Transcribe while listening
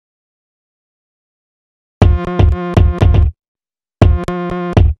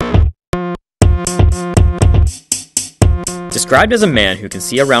Described as a man who can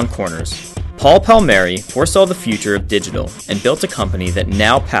see around corners, Paul Palmieri foresaw the future of digital and built a company that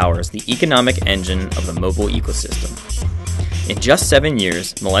now powers the economic engine of the mobile ecosystem. In just 7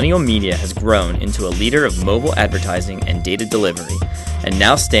 years, Millennial Media has grown into a leader of mobile advertising and data delivery, and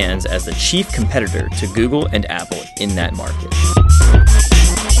now stands as the chief competitor to Google and Apple in that market.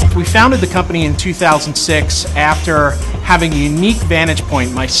 We founded the company in 2006 after having a unique vantage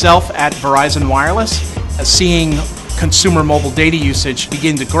point, myself at Verizon Wireless, seeing consumer mobile data usage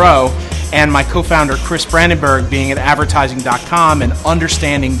begin to grow, and my co-founder Chris Brandenburg being at advertising.com and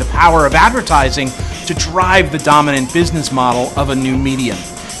understanding the power of advertising to drive the dominant business model of a new medium.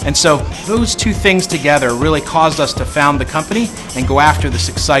 And so those two things together really caused us to found the company and go after this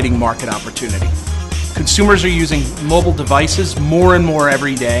exciting market opportunity. Consumers are using mobile devices more and more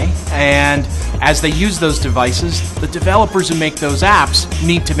every day, and as they use those devices, the developers who make those apps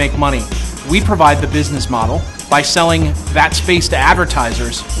need to make money. We provide the business model by selling that space to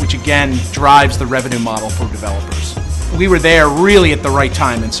advertisers, which again drives the revenue model for developers. We were there really at the right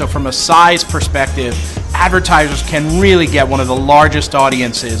time, and so from a size perspective, advertisers can really get one of the largest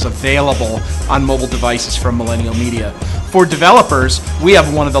audiences available on mobile devices from Millennial Media. For developers, we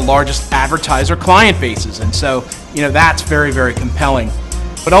have one of the largest advertiser client bases, and so that's very, very compelling.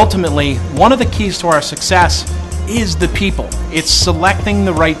 But ultimately, one of the keys to our success is the people. It's selecting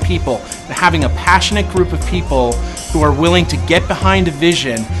the right people and having a passionate group of people who are willing to get behind a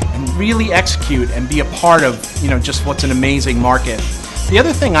vision and really execute and be a part of just what's an amazing market. The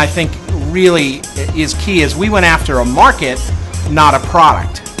other thing I think really is key is we went after a market, not a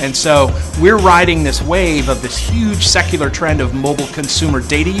product. And so we're riding this wave of this huge secular trend of mobile consumer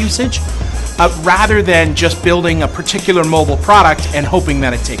data usage rather than just building a particular mobile product and hoping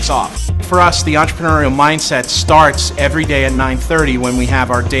that it takes off. For us, the entrepreneurial mindset starts every day at 9:30 when we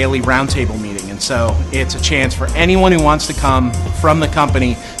have our daily roundtable meeting. And so it's a chance for anyone who wants to come from the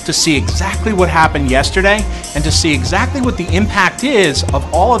company to see exactly what happened yesterday and to see exactly what the impact is of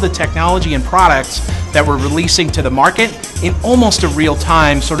all of the technology and products that we're releasing to the market in almost a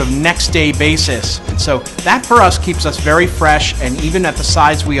real-time, sort of next-day basis. And so that for us keeps us very fresh, and even at the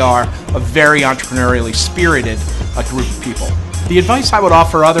size we are, a very entrepreneurially spirited group of people. The advice I would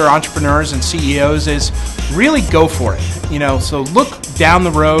offer other entrepreneurs and CEOs is really go for it. So look down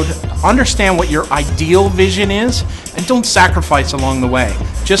the road, understand what your ideal vision is, and don't sacrifice along the way.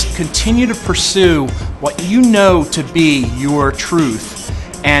 Just continue to pursue what you know to be your truth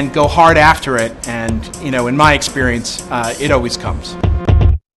and go hard after it. And in my experience, it always comes.